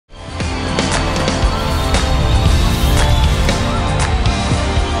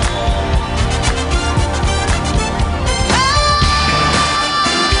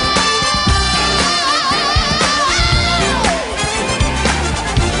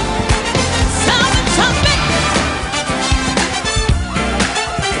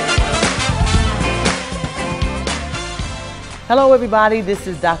Hello everybody, this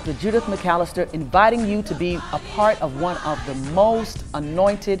is Dr. Judith McAllister inviting you to be a part of one of the most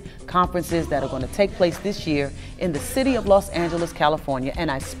anointed conferences that are going to take place this year in the city of Los Angeles, California. And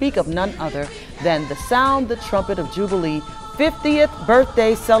I speak of none other than the Sound the Trumpet of Jubilee 50th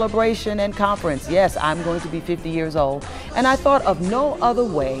birthday celebration and conference. Yes, I'm going to be 50 years old. And I thought of no other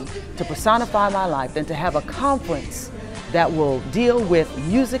way to personify my life than to have a conference that will deal with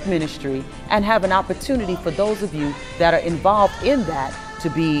music ministry and have an opportunity for those of you that are involved in that to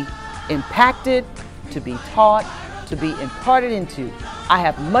be impacted, to be taught, to be imparted into. I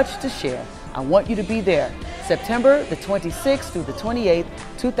have much to share. I want you to be there. September the 26th through the 28th,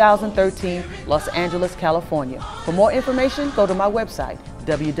 2013, Los Angeles, California. For more information, go to my website,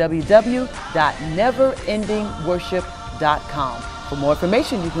 www.neverendingworship.com. For more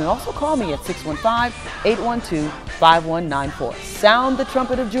information, you can also call me at 615-812-5194. Sound the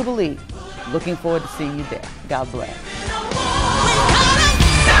Trumpet of Jubilee. Looking forward to seeing you there. God bless. Sound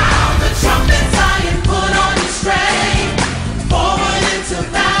the trumpet, and put on your strain. Forward into